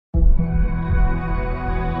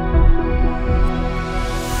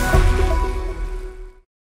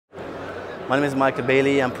My name is Michael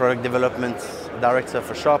Bailey. I'm Product Development Director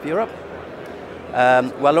for Sharp Europe.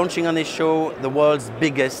 We're launching on this show the world's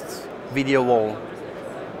biggest video wall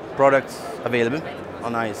product available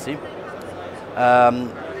on ISE.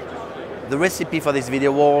 The recipe for this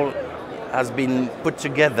video wall has been put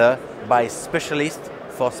together by specialists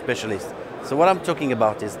for specialists. So what I'm talking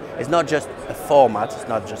about is, it's not just a format, it's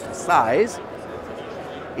not just a size,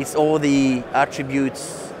 it's all the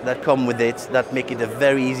attributes that come with it that make it a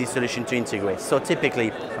very easy solution to integrate. So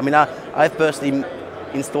typically, I've personally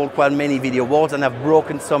installed quite many video walls and I've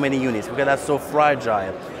broken so many units because they're so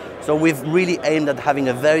fragile. So we've really aimed at having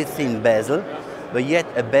a very thin bezel, but yet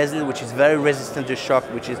a bezel which is very resistant to shock,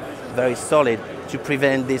 which is very solid to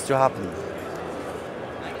prevent this to happen.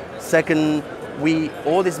 Second,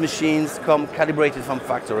 all these machines come calibrated from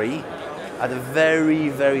factory at a very,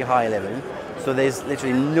 very high level. So there's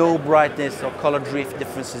literally no brightness or color drift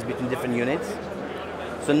differences between different units.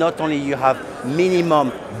 So not only you have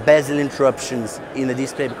minimum bezel interruptions in the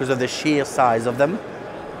display because of the sheer size of them,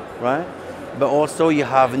 right? But also you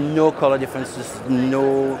have no color differences,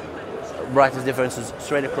 no brightness differences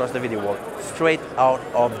straight across the video wall, straight out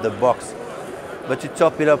of the box. But to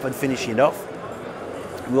top it up and finish it off,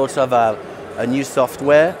 we also have a new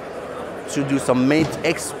software to do some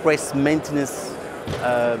express maintenance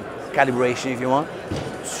calibration, if you want,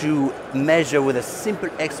 to measure with a simple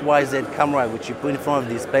XYZ camera which you put in front of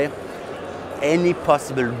the display any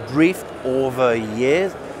possible drift over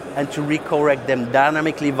years and to recorrect them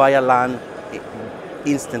dynamically via LAN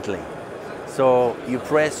instantly. So you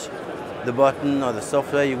press the button or the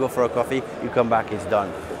software, you go for a coffee, you come back, it's done.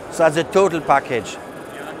 So as a total package,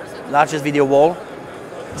 largest video wall,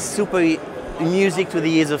 super music to the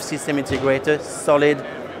ears of system integrator, solid,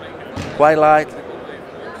 quite light,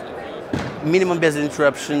 minimum bezel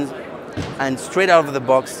interruptions, and straight out of the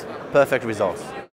box, perfect results.